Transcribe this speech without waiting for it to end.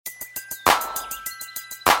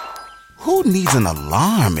Who needs an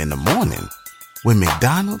alarm in the morning when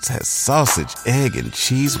McDonald's has sausage, egg, and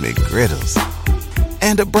cheese McGriddles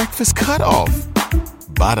and a breakfast cutoff?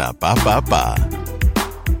 Ba-da-ba-ba-ba.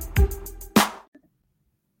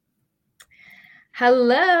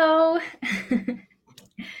 Hello.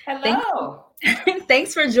 Hello.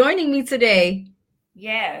 Thanks for joining me today.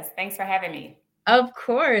 Yes, thanks for having me. Of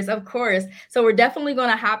course. So we're definitely going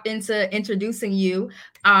to hop into introducing you.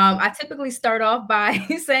 I typically start off by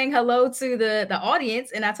saying hello to the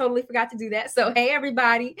audience, and I totally forgot to do that. So, hey,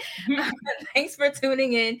 everybody. Thanks for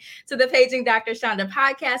tuning in to the Paging Dr. Shonda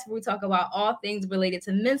podcast, where we talk about all things related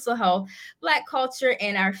to mental health, Black culture,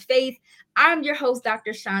 and our faith. I'm your host,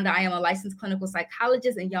 Dr. Shonda. I am a licensed clinical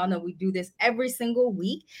psychologist, and y'all know we do this every single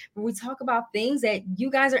week where we talk about things that you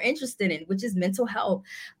guys are interested in, which is mental health.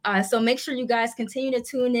 So make sure you guys continue to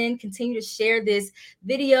tune in, continue to share this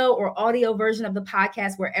video or audio version of the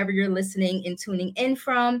podcast wherever you're listening and tuning in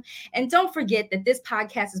from. And don't forget that this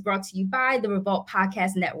podcast is brought to you by the Revolt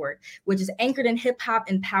Podcast Network, which is anchored in hip hop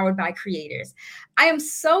and powered by creators. I am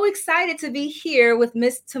so excited to be here with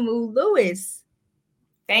Miss Tamu Lewis.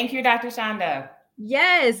 Thank you, Dr. Shonda.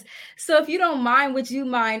 Yes. So if you don't mind, would you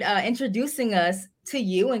mind introducing us to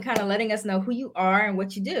you and kind of letting us know who you are and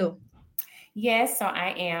what you do? Yes, so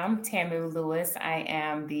I am Tamu Lewis. I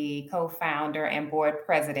am the co-founder and board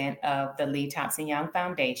president of the Lee Thompson Young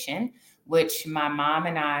Foundation, which my mom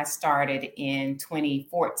and I started in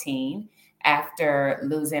 2014 after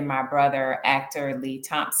losing my brother, actor Lee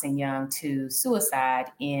Thompson Young, to suicide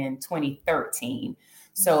in 2013.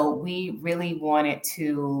 So we really wanted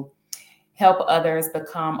to help others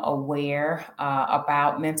become aware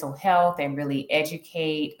about mental health and really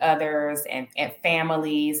educate others and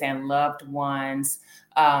families and loved ones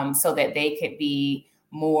so that they could be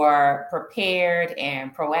more prepared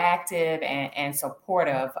and proactive and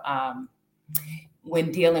supportive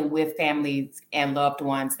when dealing with families and loved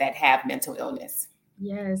ones that have mental illness.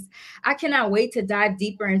 Yes, I cannot wait to dive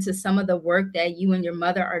deeper into some of the work that you and your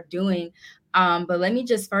mother are doing. But let me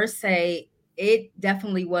just first say, it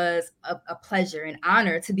definitely was a pleasure and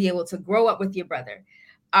honor to be able to grow up with your brother.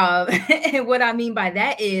 And what I mean by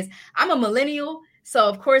that is I'm a millennial. So,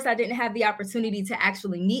 of course, I didn't have the opportunity to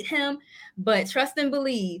actually meet him. But trust and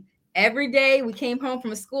believe, every day we came home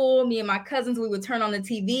from school, me and my cousins, we would turn on the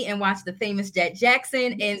TV and watch the famous Jett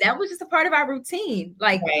Jackson. And that was just a part of our routine.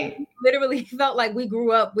 Like, right. Literally felt like we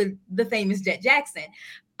grew up with the famous Jett Jackson.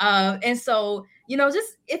 And so,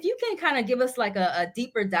 just if you can kind of give us like a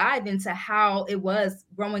deeper dive into how it was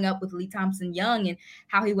growing up with Lee Thompson Young and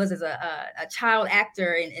how he was as a child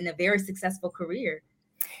actor in a very successful career.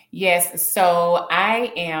 Yes. So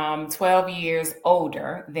I am 12 years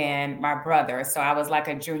older than my brother. So I was like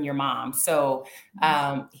a junior mom. So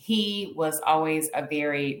he was always a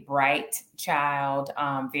very bright child,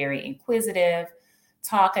 very inquisitive,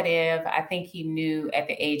 talkative. I think he knew at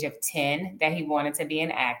the age of 10 that he wanted to be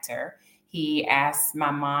an actor. He asked my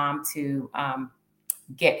mom to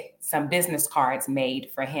get some business cards made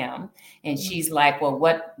for him. And she's like, well,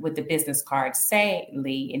 what would the business cards say,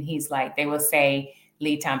 Lee? And he's like, they will say,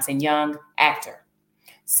 Lee Thompson Young, actor.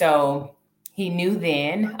 So he knew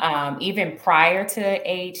then, even prior to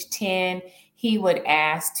age 10, he would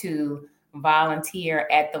ask to volunteer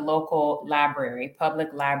at the local library, public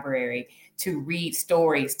library, to read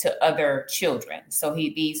stories to other children. So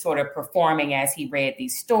he'd be sort of performing as he read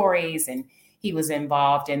these stories, and he was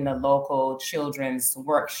involved in the local children's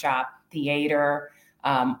workshop theater,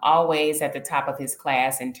 always at the top of his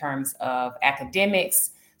class in terms of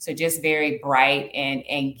academics. So just very bright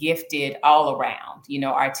and gifted all around,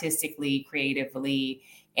 artistically, creatively,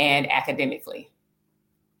 and academically.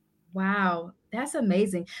 Wow, that's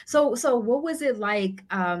amazing. So what was it like,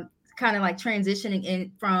 kind of like transitioning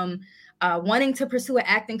in from wanting to pursue an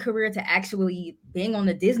acting career to actually being on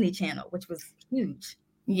the Disney Channel, which was huge?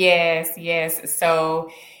 Yes. So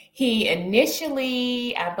he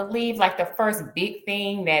initially, I believe, like the first big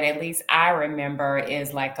thing that at least I remember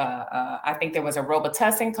is like I think there was a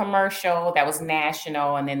Robitussin commercial that was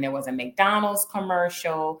national, and then there was a McDonald's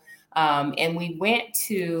commercial, and we went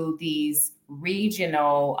to these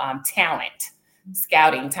regional talent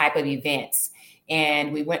scouting type of events.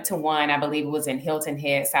 And we went to one, I believe it was in Hilton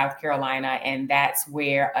Head, South Carolina, and that's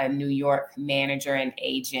where a New York manager and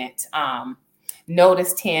agent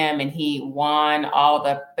noticed him, and he won all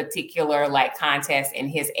the particular like contests in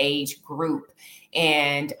his age group.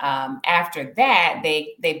 And after that,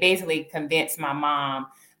 they basically convinced my mom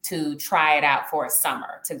to try it out for a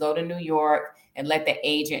summer, to go to New York and let the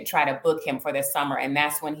agent try to book him for the summer. And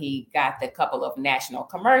that's when he got the couple of national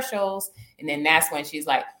commercials. And then that's when she's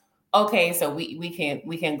like, okay, so we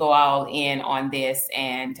can go all in on this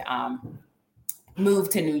and move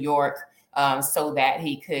to New York so that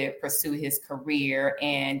he could pursue his career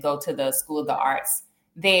and go to the School of the Arts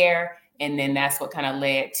there. And then that's what kind of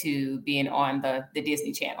led to being on the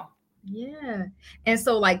Disney Channel. Yeah. And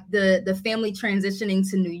so like the family transitioning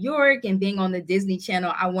to New York and being on the Disney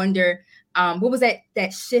Channel, I wonder what was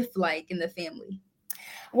that shift like in the family?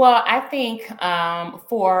 Well, I think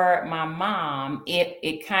for my mom,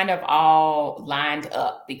 it kind of all lined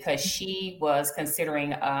up because she was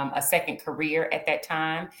considering a second career at that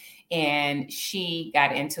time. And she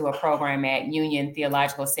got into a program at Union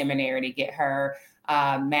Theological Seminary to get her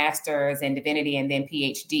master's in divinity and then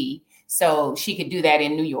PhD. So she could do that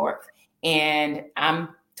in New York. And I'm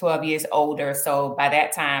 12 years older. So by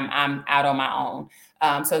that time, I'm out on my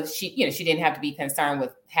own. So she didn't have to be concerned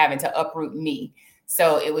with having to uproot me.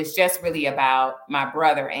 So it was just really about my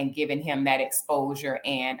brother and giving him that exposure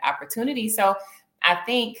and opportunity. So I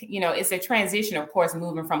think, it's a transition, of course,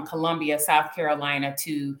 moving from Columbia, South Carolina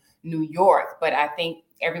to New York. But I think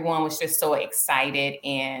everyone was just so excited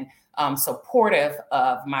and supportive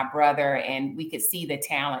of my brother. And we could see the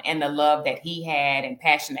talent and the love that he had and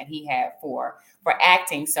passion that he had for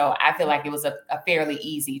acting. So I feel like it was a fairly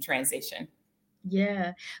easy transition.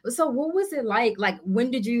 Yeah. So what was it like? Like, when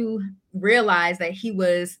did you realize that he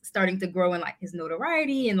was starting to grow in like his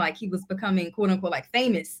notoriety and like he was becoming quote unquote like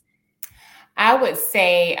famous? I would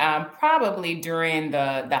say probably during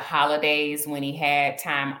the holidays when he had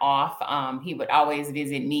time off. He would always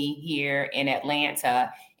visit me here in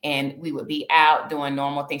Atlanta, and we would be out doing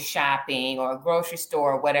normal things, shopping or grocery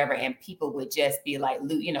store or whatever, and people would just be like,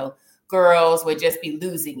 girls would just be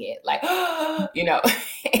losing it, like,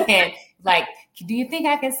 and like, do you think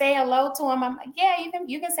I can say hello to him? I'm like, yeah,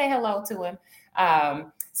 you can say hello to him.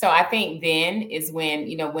 So I think then is when,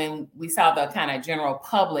 when we saw the kind of general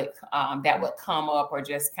public that would come up or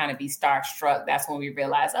just kind of be starstruck, that's when we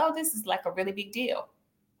realized, oh, this is like a really big deal.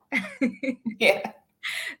 Yeah.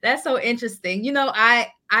 That's so interesting.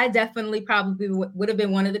 I definitely probably would have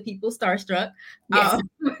been one of the people starstruck. Yes.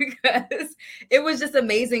 Because it was just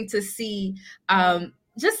amazing to see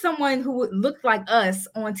just someone who looked like us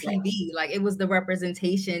on TV. Like, it was the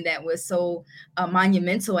representation that was so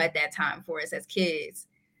monumental at that time for us as kids.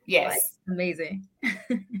 Yes. Like, amazing.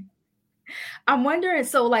 I'm wondering,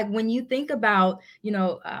 so like when you think about,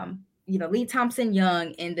 Lee Thompson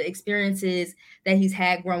Young and the experiences that he's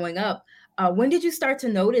had growing up, when did you start to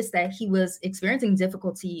notice that he was experiencing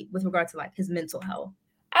difficulty with regard to like his mental health?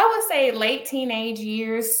 I would say late teenage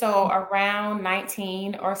years, so around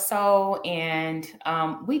 19 or so. And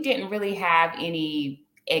we didn't really have any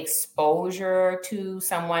exposure to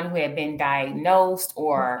someone who had been diagnosed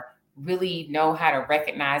or really know how to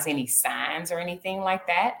recognize any signs or anything like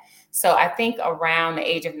that. So I think around the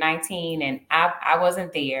age of 19, and I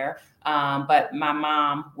wasn't there, but my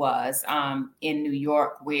mom was in New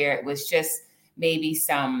York, where it was just maybe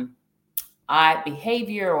some odd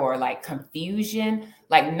behavior or like confusion,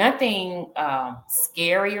 like nothing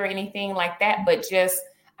scary or anything like that, but just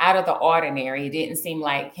out of the ordinary. It didn't seem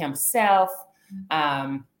like himself.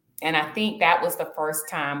 And I think that was the first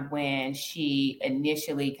time when she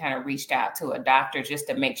initially kind of reached out to a doctor just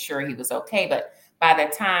to make sure he was okay. But by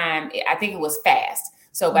the time, I think it was fast.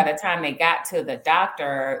 So by the time they got to the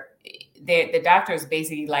doctor, the doctor is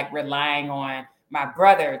basically like relying on my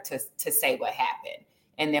brother to say what happened.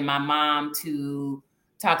 And then my mom to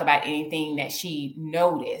talk about anything that she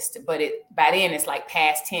noticed. But by then it's like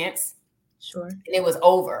past tense. Sure. And it was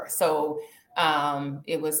over. So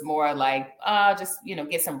it was more like, just,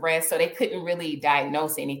 get some rest. So they couldn't really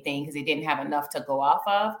diagnose anything because they didn't have enough to go off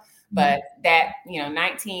of. But that,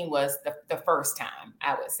 19 was the first time,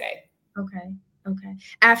 I would say. Okay.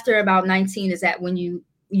 After about 19, is that when you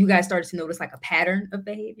guys started to notice like a pattern of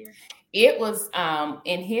behavior? It was,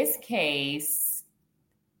 in his case,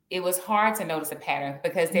 it was hard to notice a pattern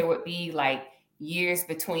because there would be like years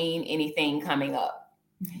between anything coming up.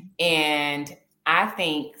 And I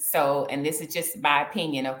think so, and this is just my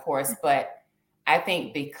opinion, of course, but I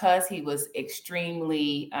think because he was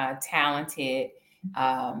extremely talented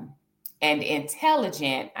and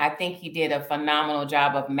intelligent, I think he did a phenomenal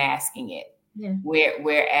job of masking it. Yeah.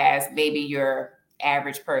 Whereas maybe your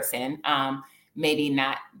average person maybe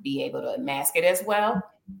not be able to mask it as well.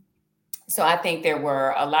 So I think there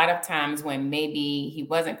were a lot of times when maybe he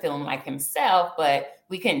wasn't feeling like himself, but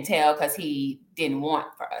we couldn't tell because he didn't want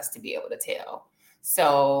for us to be able to tell.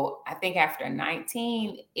 So I think after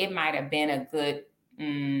 19, it might have been a good,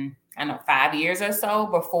 5 years or so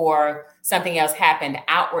before something else happened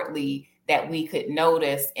outwardly that we could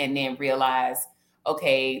notice and then realize,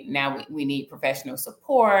 okay, now we need professional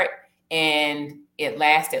support. and it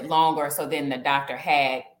lasted longer. So then the doctor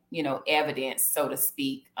had, evidence, so to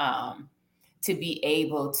speak, to be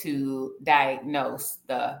able to diagnose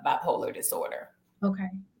the bipolar disorder. Okay.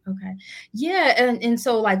 Yeah. And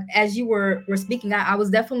so like, as you were speaking, I was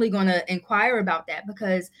definitely going to inquire about that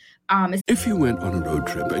because if you went on a road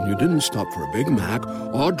trip and you didn't stop for a Big Mac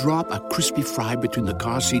or drop a crispy fry between the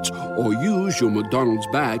car seats or use your McDonald's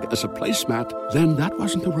bag as a placemat, then that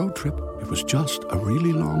wasn't a road trip. It was just a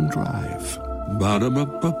really long drive.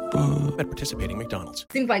 Ba-da-ba-ba-ba. At participating McDonald's.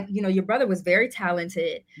 Seems like, your brother was very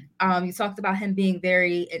talented. You talked about him being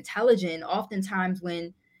very intelligent. Oftentimes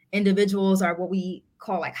when individuals are what we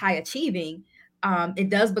call like high achieving, it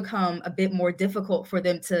does become a bit more difficult for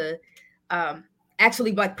them to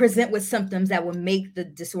actually like present with symptoms that will make the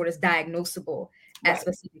disorders diagnosable at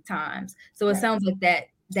specific times. So it sounds like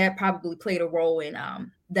that probably played a role in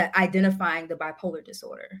that identifying the bipolar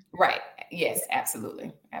disorder. Right. Yes,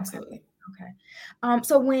 absolutely. Okay.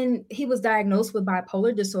 So when he was diagnosed with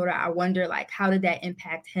bipolar disorder, I wonder like, how did that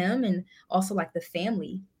impact him and also like the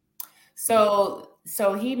family? So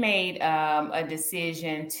he made a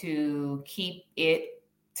decision to keep it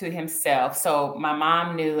to himself. So my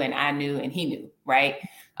mom knew and I knew and he knew, right?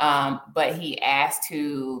 But he asked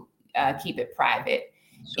to keep it private.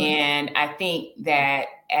 Sure. And I think that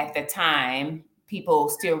at the time, people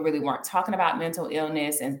still really weren't talking about mental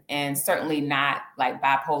illness and certainly not like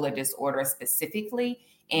bipolar disorder specifically,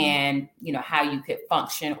 and, how you could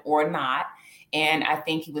function or not. And I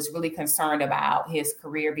think he was really concerned about his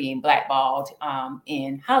career being blackballed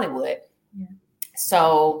in Hollywood. Yeah.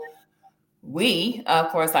 So we, of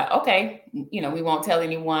course, like, okay, we won't tell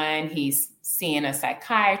anyone. He's seeing a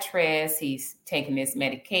psychiatrist. He's taking this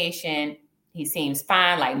medication. He seems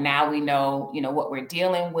fine. Like now we know, what we're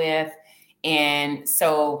dealing with. And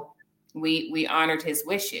so we honored his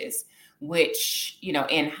wishes, which,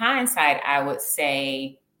 in hindsight, I would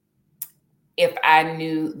say if I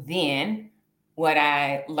knew then what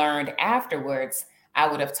I learned afterwards, I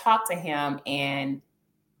would have talked to him and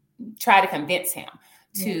tried to convince him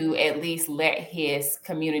to at least let his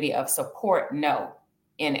community of support know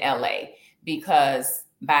in LA, because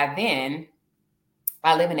by then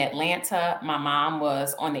I live in Atlanta. My mom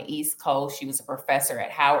was on the East Coast. She was a professor at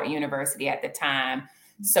Howard University at the time.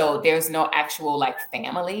 So there's no actual like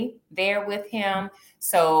family there with him.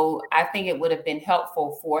 So I think it would have been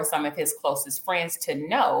helpful for some of his closest friends to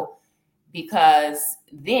know, because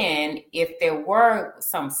then if there were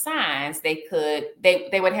some signs, they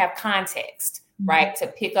would have context, right, to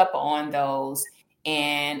pick up on those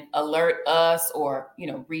and alert us or,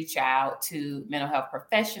 reach out to mental health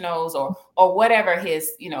professionals or whatever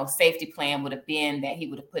his, safety plan would have been that he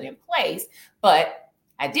would have put in place. But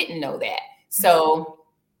I didn't know that. So,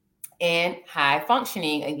 and high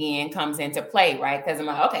functioning again comes into play, right? Because I'm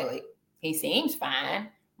like, okay, wait, he seems fine,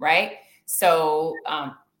 right? So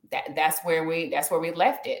that's where we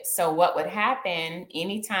left it. So what would happen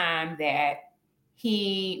anytime that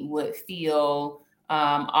he would feel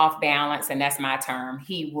off balance, and that's my term,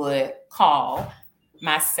 he would call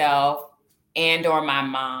myself and or my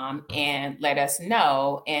mom and let us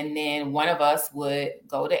know. And then one of us would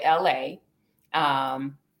go to LA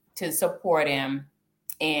to support him.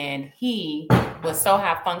 And he was so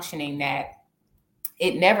high functioning that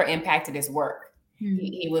it never impacted his work. Mm-hmm.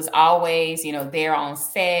 He was always, there on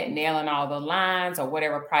set, nailing all the lines or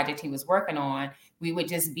whatever project he was working on. We would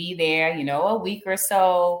just be there, a week or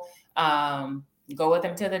so, go with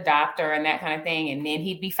him to the doctor and that kind of thing. And then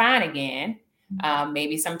he'd be fine again.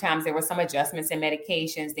 Maybe sometimes there were some adjustments in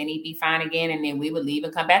medications, then he'd be fine again. And then we would leave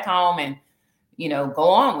and come back home and, go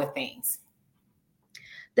on with things.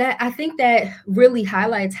 That I think that really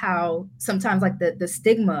highlights how sometimes like the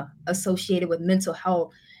stigma associated with mental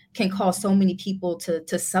health can cause so many people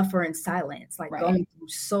to suffer in silence, like going through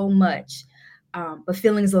so much, but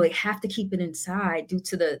feeling as though they have to keep it inside due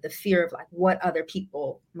to the fear of like what other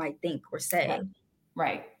people might think or say.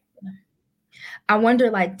 Right. I wonder,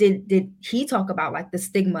 like, did he talk about like the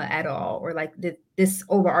stigma at all, or like this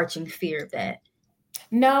overarching fear of that?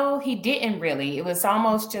 No, he didn't really. It was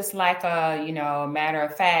almost just like a, matter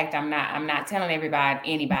of fact, I'm not telling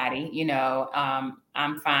anybody,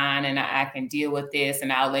 I'm fine and I can deal with this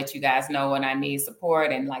and I'll let you guys know when I need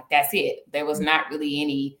support. And like, that's it. There was not really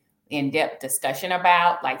any in-depth discussion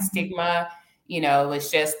about like stigma. It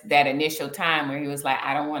was just that initial time where he was like,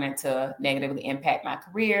 I don't want it to negatively impact my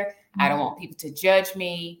career. I don't want people to judge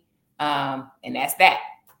me. And that's that.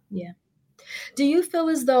 Yeah. Do you feel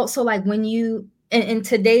as though, so like when you, in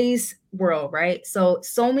today's world, right? So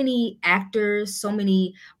many actors, so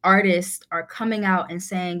many artists are coming out and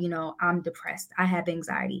saying, you know, I'm depressed, I have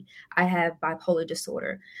anxiety, I have bipolar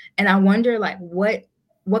disorder. And I wonder, like, what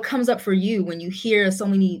comes up for you when you hear so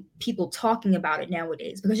many people talking about it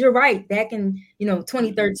nowadays? Because you're right, back in, you know,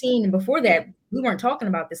 2013 and before that, we weren't talking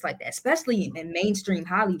about this like that, especially in mainstream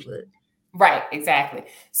Hollywood. Right, exactly.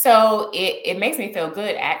 So it makes me feel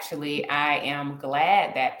good, actually. I am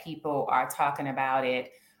glad that people are talking about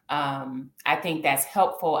it. I think that's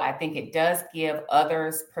helpful. I think it does give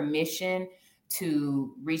others permission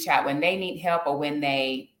to reach out when they need help or when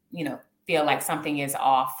they, you know, feel like something is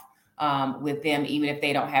off with them, even if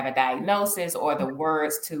they don't have a diagnosis or the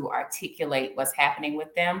words to articulate what's happening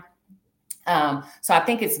with them. So I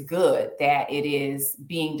think it's good that it is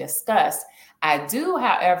being discussed. I do,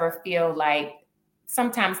 however, feel like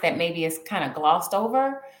sometimes that maybe is kind of glossed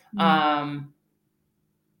over. And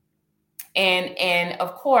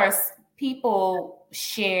of course, people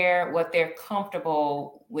share what they're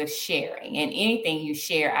comfortable with sharing. And anything you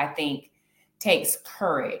share, I think, takes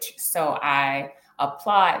courage. So I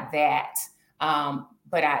applaud that.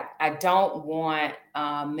 But I don't want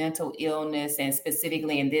mental illness, and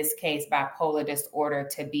specifically in this case, bipolar disorder,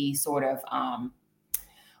 to be sort of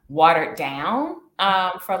watered down,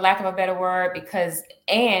 for lack of a better word, because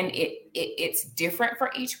it's different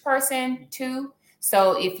for each person too.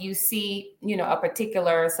 So if you see, you know, a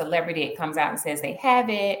particular celebrity, it comes out and says they have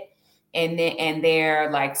it, and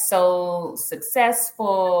they're like so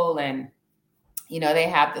successful, and you know they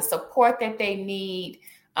have the support that they need.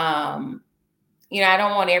 You know, I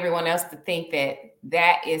don't want everyone else to think that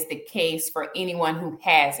that is the case for anyone who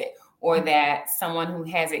has it, or that someone who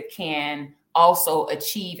has it can also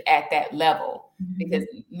achieve at that level, because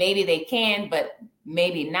maybe they can, but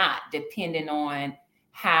maybe not, depending on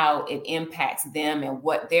how it impacts them and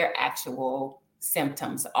what their actual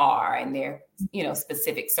symptoms are and their, you know,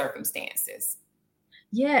 specific circumstances.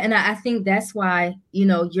 Yeah. And I think that's why, you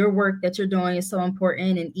know, your work that you're doing is so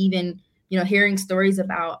important. And even, you know, hearing stories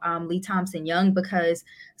about Lee Thompson Young, because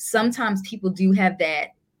sometimes people do have that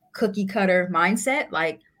cookie cutter mindset,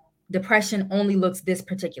 like depression only looks this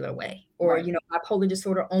particular way, or, Right. you know, bipolar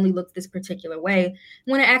disorder only looks this particular way.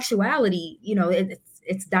 When in actuality, you know,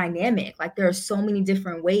 it's dynamic. Like there are so many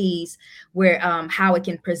different ways where how it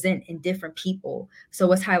can present in different people. So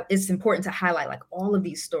it's important to highlight like all of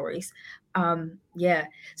these stories. Yeah.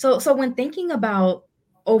 So when thinking about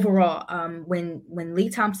overall, when Lee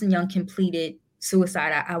Thompson Young completed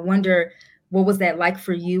suicide, I wonder, what was that like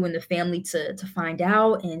for you and the family to find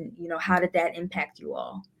out, and you know, how did that impact you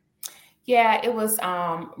all? Yeah, it was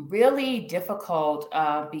really difficult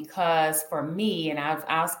because for me, and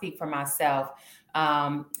I'll speak for myself,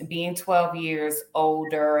 being 12 years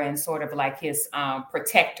older and sort of like his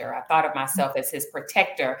protector. I thought of myself as his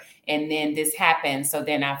protector, and then this happened. So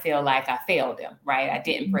then I feel like I failed him, right? I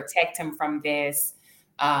didn't protect him from this.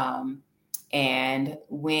 And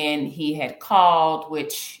when he had called,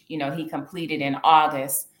 which, you know, he completed in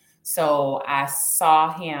August. So I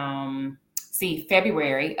saw him,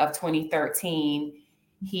 February of 2013,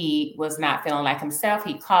 he was not feeling like himself.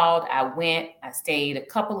 He called, I went, I stayed a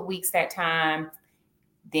couple of weeks that time.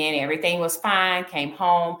 Then everything was fine, came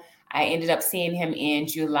home. I ended up seeing him in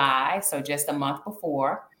July, so just a month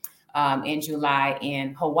before, in July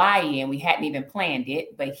in Hawaii, and we hadn't even planned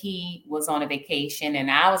it, but he was on a vacation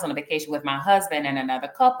and I was on a vacation with my husband and another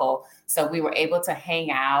couple. So we were able to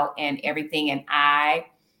hang out and everything. And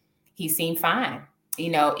he seemed fine,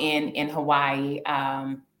 you know, in Hawaii.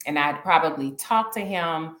 And I'd probably talked to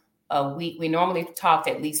him a week. We normally talked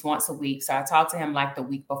at least once a week. So I talked to him like the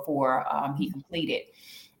week before he completed.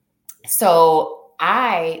 So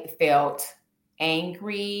I felt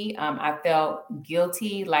angry. I felt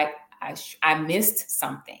guilty, like I missed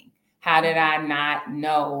something. How did I not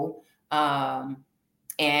know?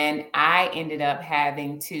 And I ended up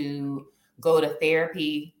having to go to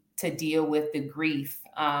therapy to deal with the grief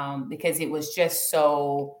because it was just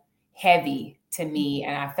so heavy to me.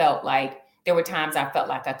 And I felt like there were times I felt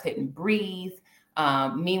like I couldn't breathe.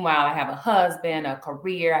 Meanwhile, I have a husband, a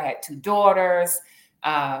career, I had 2 daughters.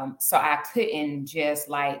 So I couldn't just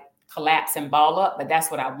like collapse and ball up, but that's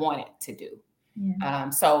what I wanted to do. Yeah.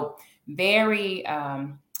 So very,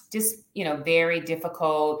 just, you know, very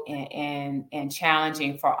difficult and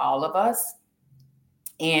challenging for all of us.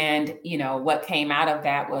 And, you know, what came out of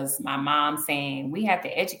that was my mom saying, we have to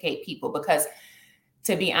educate people, because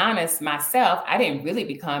to be honest, myself, I didn't really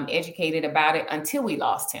become educated about it until we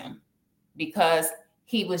lost him, because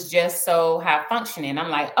he was just so high functioning. I'm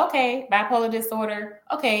like, okay, bipolar disorder.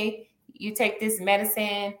 Okay, you take this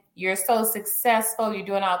medicine. You're so successful. You're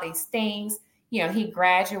doing all these things. he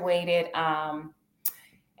graduated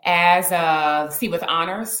with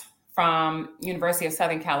honors from University of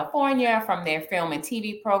Southern California, from their film and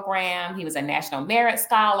TV program. He was a National Merit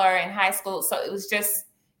Scholar in high school. So it was just,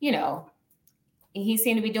 he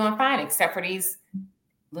seemed to be doing fine, except for these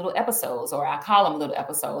little episodes, or I call them little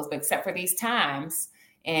episodes, but except for these times.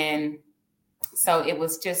 And so it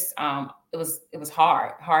was just, it was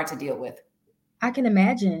hard to deal with. I can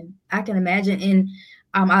imagine. And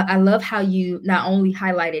I love how you not only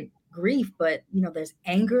highlighted grief, but there's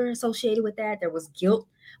anger associated with that. There was guilt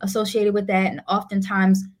associated with that. And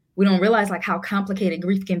oftentimes we don't realize like how complicated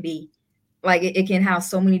grief can be. Like it can have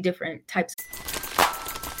so many different types.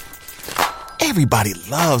 Everybody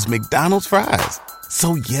loves McDonald's fries.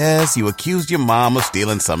 So yes, you accused your mom of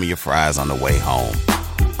stealing some of your fries on the way home.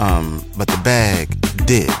 But the bag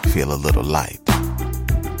did feel a little light.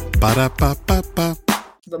 Ba-da-ba-ba-ba.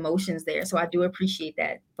 Emotions there. So I do appreciate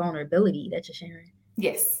that vulnerability that you're sharing.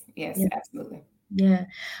 Yes, yeah. Absolutely. Yeah.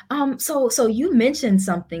 So you mentioned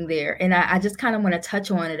something there, and I just kind of want to touch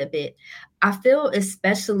on it a bit. I feel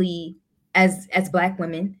especially as Black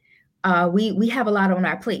women, we have a lot on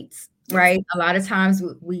our plates, right? A lot of times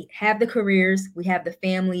we have the careers, we have the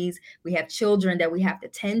families, we have children that we have to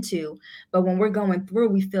tend to. But when we're going through,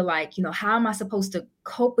 we feel like, how am I supposed to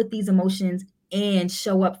cope with these emotions and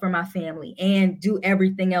show up for my family and do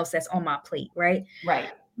everything else that's on my plate, right? Right.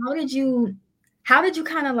 How did you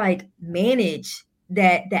kind of like manage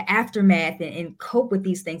the aftermath and cope with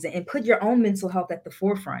these things and put your own mental health at the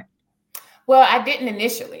forefront? Well, I didn't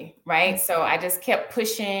initially, right? So I just kept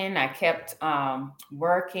pushing. I kept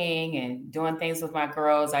working and doing things with my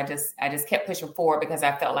girls. I just kept pushing forward because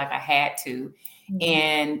I felt like I had to. Mm-hmm.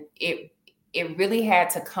 And it really had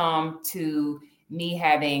to come to me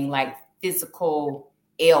having like physical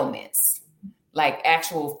ailments, like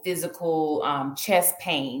actual physical chest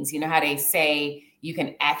pains. You know how they say you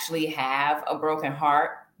can actually have a broken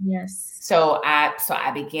heart? Yes. So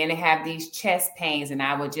I began to have these chest pains, and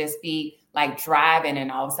I would just be like driving,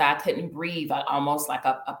 and all of a sudden I couldn't breathe, like almost like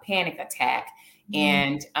a panic attack.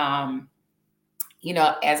 Mm-hmm. And,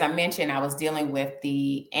 as I mentioned, I was dealing with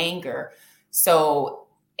the anger. So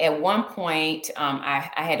at one point, I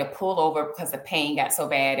had to pull over because the pain got so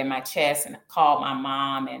bad in my chest, and I called my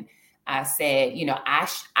mom and I said,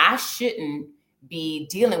 I shouldn't be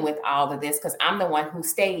dealing with all of this because I'm the one who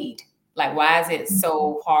stayed. Like, why is it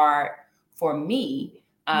so hard for me?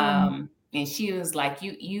 And she was like,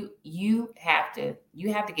 you have to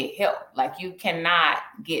get help. Like, you cannot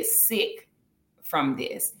get sick from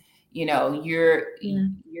this. You're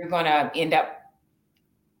going to end up,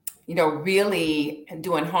 really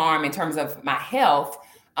doing harm in terms of my health,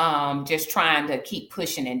 just trying to keep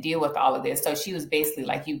pushing and deal with all of this. So she was basically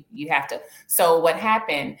like, you have to. So what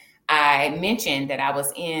happened, I mentioned that I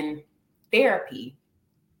was in therapy.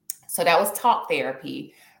 So that was talk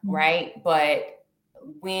therapy, right? But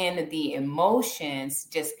when the emotions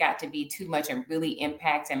just got to be too much and really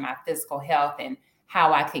impacting my physical health and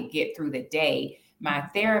how I could get through the day, my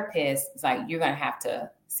therapist was like, you're going to have to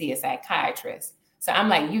see a psychiatrist. So I'm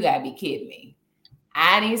like, you gotta be kidding me.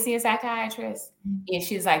 I need to see a psychiatrist. And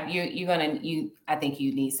she's like, I think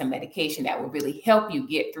you need some medication that will really help you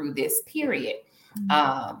get through this period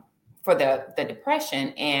for the depression.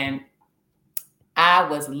 And I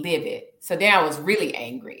was livid. So then I was really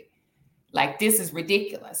angry. Like, this is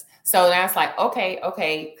ridiculous. So then I was like,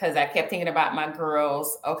 okay. Cause I kept thinking about my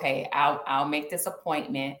girls. Okay, I'll make this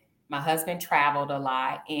appointment. My husband traveled a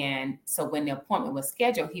lot. And so when the appointment was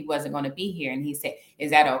scheduled, he wasn't going to be here. And he said,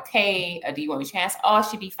 is that okay? Or do you want me to chance? Oh, it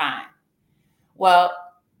should be fine. Well,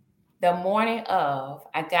 the morning of,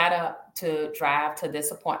 I got up to drive to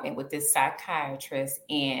this appointment with this psychiatrist,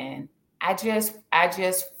 and I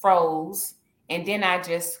just froze. And then I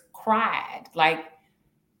just cried. Like,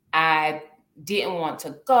 I didn't want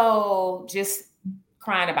to go, just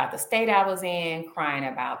crying about the state I was in, crying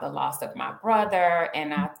about the loss of my brother.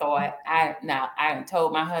 And I thought, I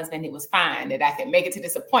told my husband it was fine, that I could make it to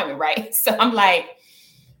this appointment, right? So I'm like,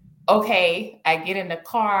 okay, I get in the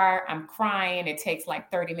car, I'm crying. It takes like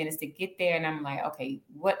 30 minutes to get there. And I'm like, okay,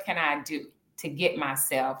 what can I do to get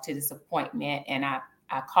myself to this appointment? And I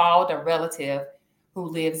called a relative who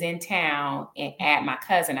lives in town and at my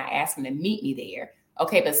cousin. I asked him to meet me there.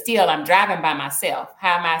 Okay, but still, I'm driving by myself.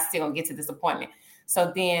 How am I still gonna get to this appointment?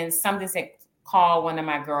 So then something said, call one of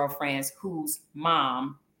my girlfriends whose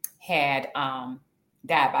mom had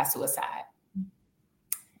died by suicide.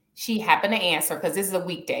 She happened to answer, because this is a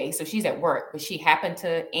weekday, so she's at work, but she happened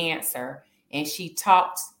to answer, and she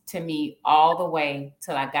talked to me all the way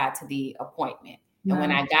till I got to the appointment. Wow. And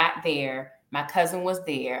when I got there, my cousin was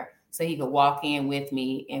there, so he could walk in with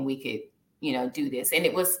me and we could do this. And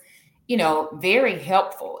it was, very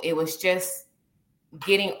helpful. It was just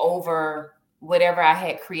getting over whatever I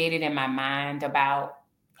had created in my mind about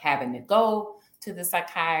having to go to the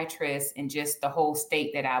psychiatrist and just the whole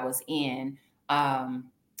state that I was in.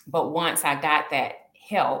 But once I got that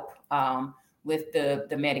help with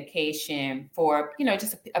the medication for,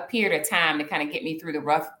 just a period of time to kind of get me through the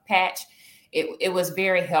rough patch, it was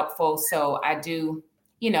very helpful. So I do,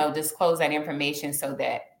 disclose that information so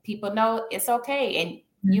that people know it's okay. And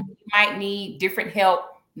you might need different help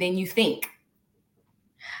than you think.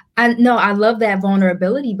 I know, I love that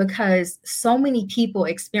vulnerability, because so many people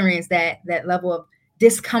experience that level of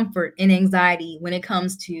discomfort and anxiety when it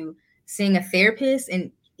comes to seeing a therapist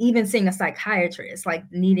and even seeing a psychiatrist, like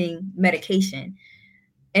needing medication.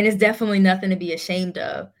 And it's definitely nothing to be ashamed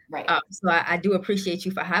of. Right. So I do appreciate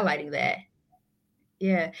you for highlighting that.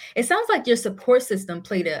 Yeah. It sounds like your support system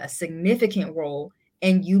played a significant role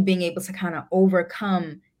in you being able to kind of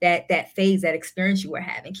overcome that phase, that experience you were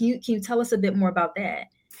having. Can you tell us a bit more about that?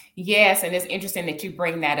 Yes, and it's interesting that you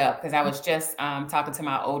bring that up, because I was just talking to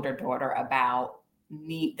my older daughter about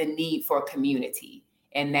the need for community,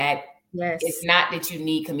 and that it's not that you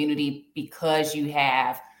need community because you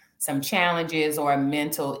have some challenges or a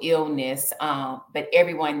mental illness, but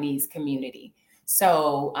everyone needs community.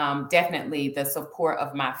 So definitely the support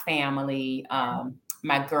of my family,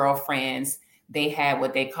 my girlfriends, they had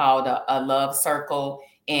what they called a love circle,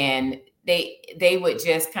 and they would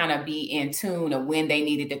just kind of be in tune of when they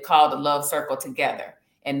needed to call the love circle together.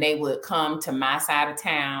 And they would come to my side of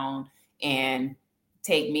town and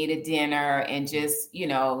take me to dinner and just,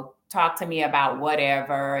 talk to me about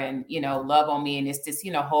whatever and, love on me. And it's this,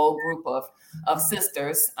 whole group of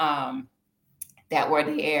sisters that were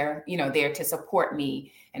there, there to support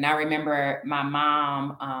me. And I remember my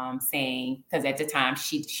mom saying, because at the time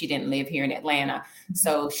she didn't live here in Atlanta.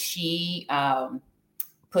 So she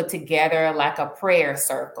put together like a prayer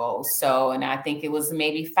circle. So, and I think it was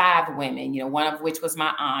maybe 5 women, one of which was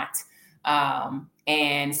my aunt.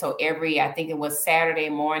 And so I think it was Saturday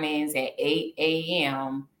mornings at 8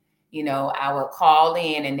 a.m., I would call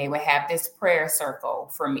in and they would have this prayer circle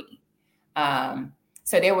for me.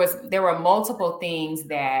 So there were multiple things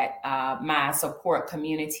that my support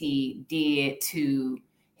community did to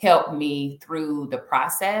help me through the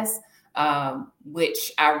process,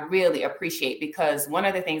 which I really appreciate, because one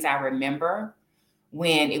of the things I remember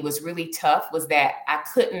when it was really tough was that I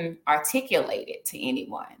couldn't articulate it to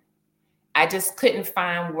anyone. I just couldn't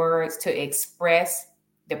find words to express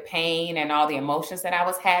the pain and all the emotions that I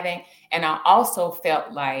was having. And I also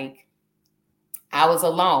felt like I was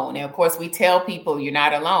alone. And of course, we tell people you're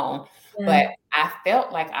not alone, but I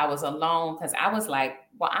felt like I was alone because I was like,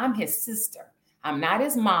 well, I'm his sister. I'm not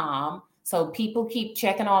his mom. So people keep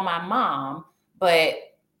checking on my mom, but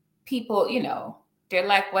people, they're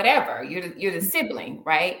like, whatever, you're the sibling,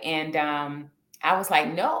 right? And I was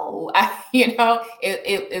like, no,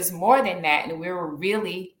 it is more than that. And we were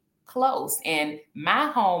really close. And my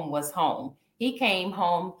home was home. He came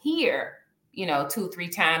home here,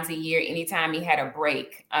 2-3 times a year, anytime he had a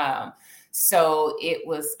break. So it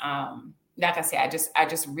was, like I said, I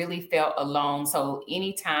just really felt alone. So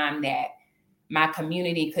anytime that my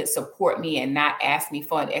community could support me and not ask me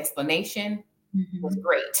for an explanation was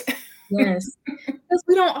great. Yes, because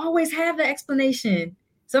we don't always have the explanation.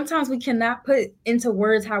 Sometimes we cannot put into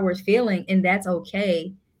words how we're feeling, and that's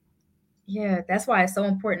okay. Yeah, that's why it's so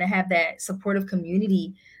important to have that supportive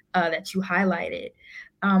community that you highlighted.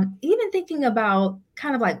 Even thinking about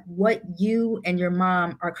kind of like what you and your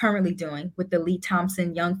mom are currently doing with the Lee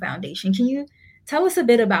Thompson Young Foundation. Can you tell us a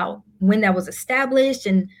bit about when that was established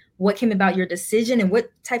and what came about your decision and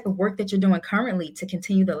what type of work that you're doing currently to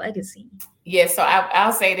continue the legacy? Yes, so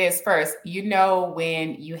I'll say this first.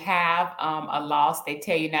 When you have a loss, they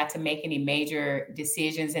tell you not to make any major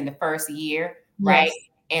decisions in the first year, right? Yes.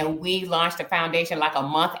 And we launched the foundation like a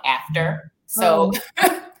month after. So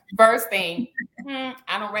first thing, I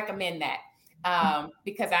don't recommend that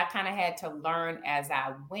because I kind of had to learn as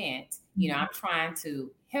I went. I'm trying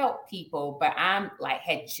to help people, but I'm like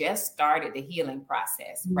had just started the healing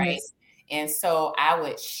process, right? Yes. And so I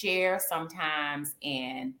would share sometimes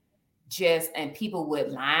and people would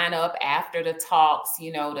line up after the talks,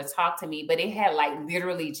 to talk to me, but it had like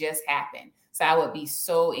literally just happened. So I would be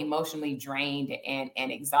so emotionally drained and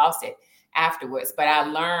exhausted afterwards. But I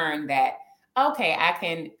learned that, okay, I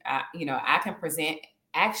can present.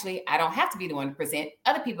 Actually, I don't have to be the one to present.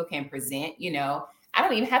 Other people can present, I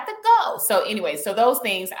don't even have to go. So anyway, so those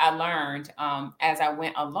things I learned as I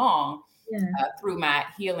went along through my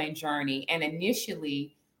healing journey. And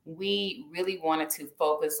initially, we really wanted to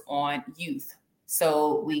focus on youth.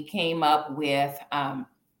 So we came up with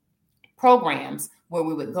programs where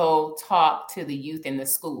we would go talk to the youth in the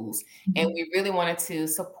schools. And we really wanted to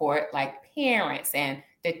support like parents and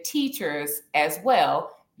the teachers as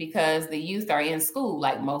well, because the youth are in school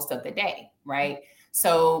like most of the day, right?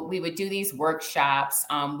 So we would do these workshops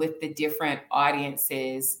with the different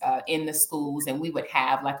audiences in the schools, and we would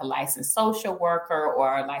have like a licensed social worker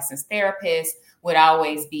or a licensed therapist would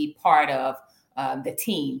always be part of the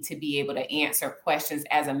team to be able to answer questions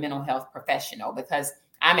as a mental health professional, because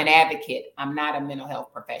I'm an advocate. I'm not a mental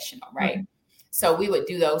health professional, right? Mm-hmm. So we would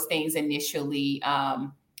do those things initially.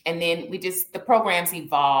 And then the programs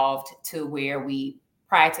evolved to where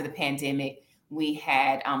prior to the pandemic, we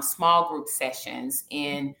had small group sessions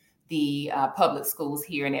in the public schools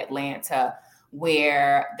here in Atlanta,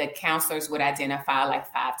 where the counselors would identify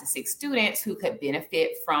like 5 to 6 students who could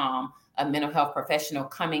benefit from a mental health professional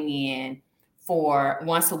coming in for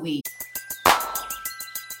once a week.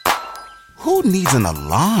 Who needs an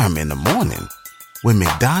alarm in the morning when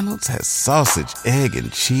McDonald's has sausage, egg,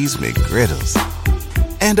 and cheese McGriddles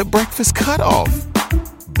and a breakfast cutoff?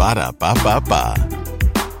 Ba-da-ba-ba-ba.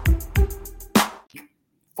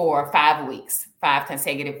 For 5 weeks, 5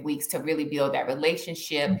 consecutive weeks, to really build that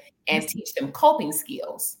relationship and teach them coping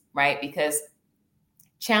skills, right? Because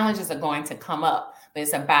challenges are going to come up, but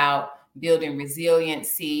it's about building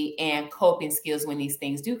resiliency and coping skills when these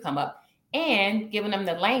things do come up, and giving them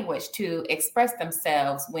the language to express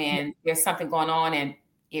themselves when there's something going on and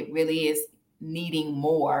it really is needing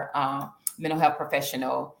more mental health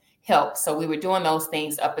professional help. So we were doing those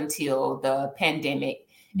things up until the pandemic.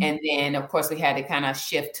 And then, of course, we had to kind of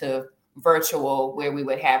shift to virtual, where we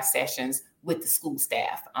would have sessions with the school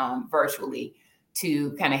staff virtually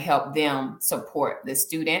to kind of help them support the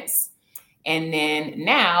students. And then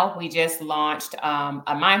now we just launched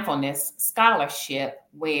a mindfulness scholarship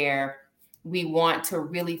where we want to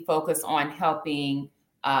really focus on helping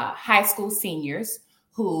high school seniors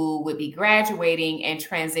who would be graduating and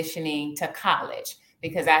transitioning to college,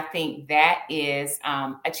 because I think that is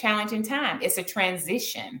a challenging time. It's a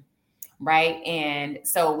transition, right? And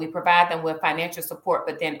so we provide them with financial support,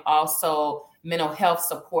 but then also mental health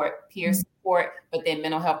support, peer support, but then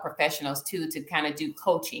mental health professionals too, to kind of do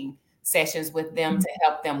coaching sessions with them to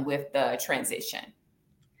help them with the transition.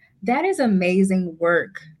 That is amazing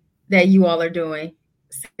work that you all are doing.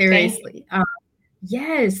 Seriously.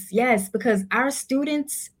 Yes, because our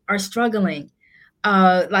students are struggling.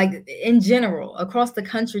 Like in general, across the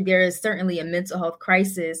country, there is certainly a mental health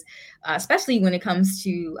crisis, especially when it comes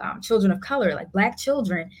to children of color, like Black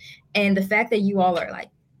children. And the fact that you all are like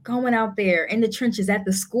going out there in the trenches at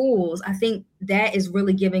the schools, I think that is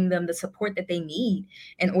really giving them the support that they need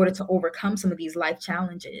in order to overcome some of these life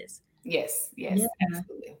challenges. Yes,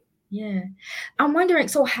 absolutely. Yeah. I'm wondering,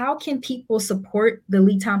 so how can people support the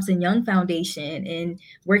Lee Thompson Young Foundation, and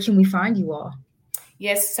where can we find you all?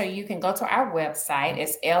 Yes, so you can go to our website.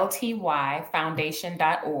 It's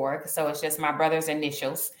ltyfoundation.org. So it's just my brother's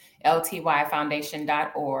initials,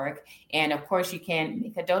 ltyfoundation.org. And of course, you can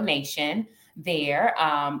make a donation there.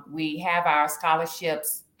 We have our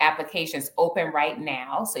scholarships applications open right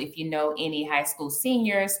now. So if you know any high school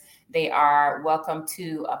seniors, they are welcome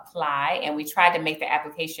to apply. And we try to make the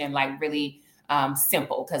application like really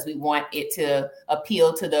simple, because we want it to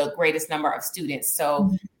appeal to the greatest number of students.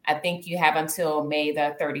 So I think you have until May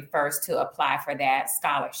the 31st to apply for that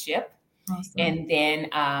scholarship. Awesome. And then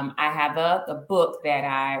I have a book that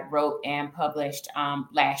I wrote and published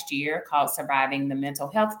last year called Surviving the Mental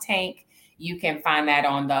Health Tank. You can find that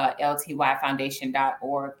on the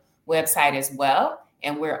ltyfoundation.org website as well.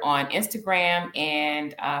 And we're on Instagram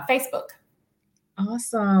and Facebook.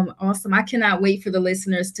 Awesome. I cannot wait for the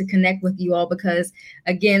listeners to connect with you all, because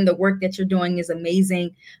again, the work that you're doing is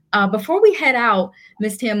amazing. Before we head out,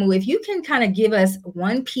 Ms. Tamu, if you can kind of give us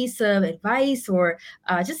one piece of advice or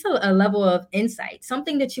just a level of insight,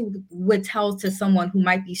 something that you would tell to someone who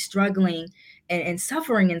might be struggling and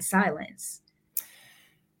suffering in silence.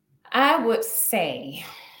 I would say,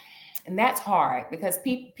 and that's hard, because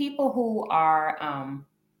people who are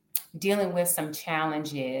dealing with some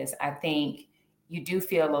challenges, I think you do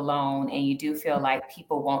feel alone and you do feel like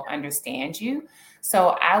people won't understand you.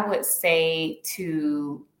 So I would say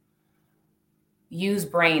to use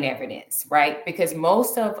brain evidence, right? Because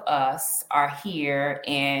most of us are here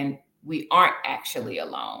and we aren't actually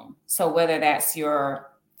alone. So whether that's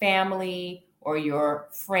your family or your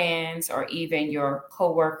friends or even your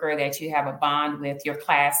coworker that you have a bond with, your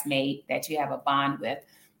classmate that you have a bond with,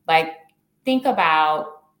 like think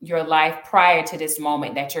about your life prior to this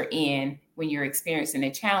moment that you're in when you're experiencing the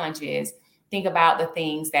challenges. Think about the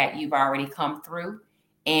things that you've already come through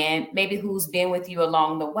and maybe who's been with you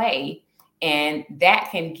along the way. And that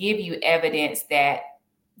can give you evidence that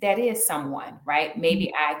is someone, right?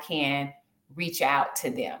 Maybe I can reach out to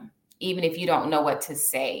them. Even if you don't know what to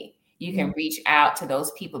say, you can reach out to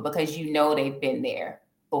those people because you know they've been there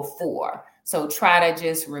before. So try to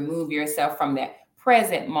just remove yourself from that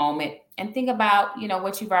present moment and think about,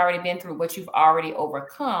 what you've already been through, what you've already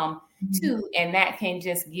overcome too. And that can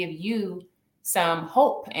just give you some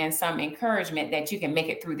hope and some encouragement that you can make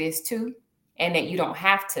it through this too, and that you don't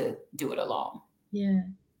have to do it alone. Yeah.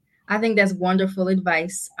 I think that's wonderful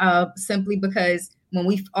advice. Simply because when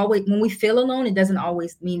we feel alone, it doesn't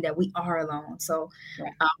always mean that we are alone. So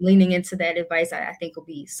leaning into that advice, I think will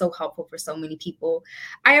be so helpful for so many people.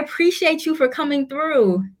 I appreciate you for coming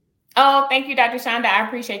through. Oh, thank you, Dr. Shonda. I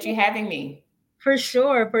appreciate you having me. For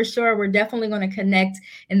sure. We're definitely going to connect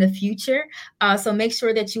in the future. So make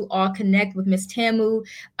sure that you all connect with Miss Tamu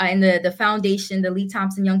and the foundation, the Lee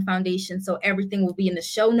Thompson Young Foundation. So everything will be in the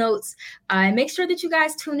show notes. And make sure that you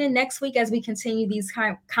guys tune in next week as we continue these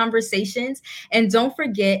conversations. And don't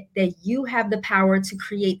forget that you have the power to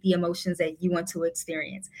create the emotions that you want to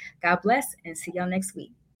experience. God bless, and see y'all next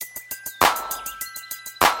week.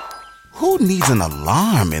 Who needs an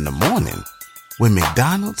alarm in the morning when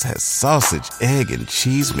McDonald's has sausage, egg, and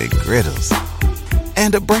cheese McGriddles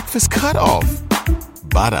and a breakfast cutoff?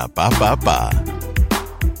 Ba-da-ba-ba-ba.